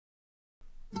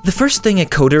The first thing a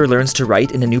coder learns to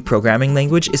write in a new programming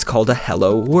language is called a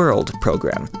Hello World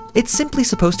program. It's simply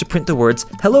supposed to print the words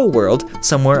Hello World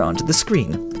somewhere onto the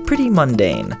screen. Pretty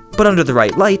mundane. But under the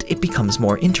right light, it becomes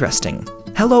more interesting.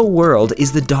 Hello World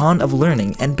is the dawn of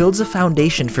learning and builds a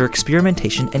foundation for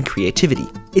experimentation and creativity.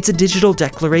 It's a digital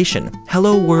declaration,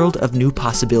 hello world of new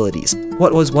possibilities.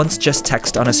 What was once just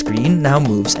text on a screen now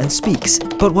moves and speaks.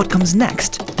 But what comes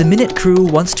next? The Minute crew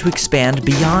wants to expand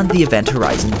beyond the event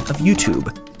horizon of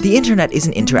YouTube. The internet is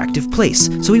an interactive place,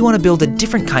 so we want to build a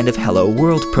different kind of Hello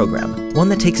World program, one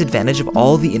that takes advantage of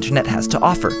all the internet has to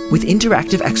offer, with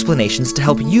interactive explanations to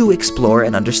help you explore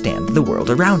and understand the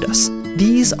world around us.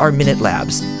 These are Minute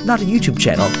Labs, not a YouTube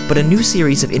channel, but a new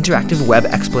series of interactive web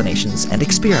explanations and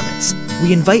experiments.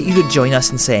 We invite you to join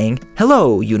us in saying,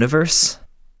 "Hello, universe."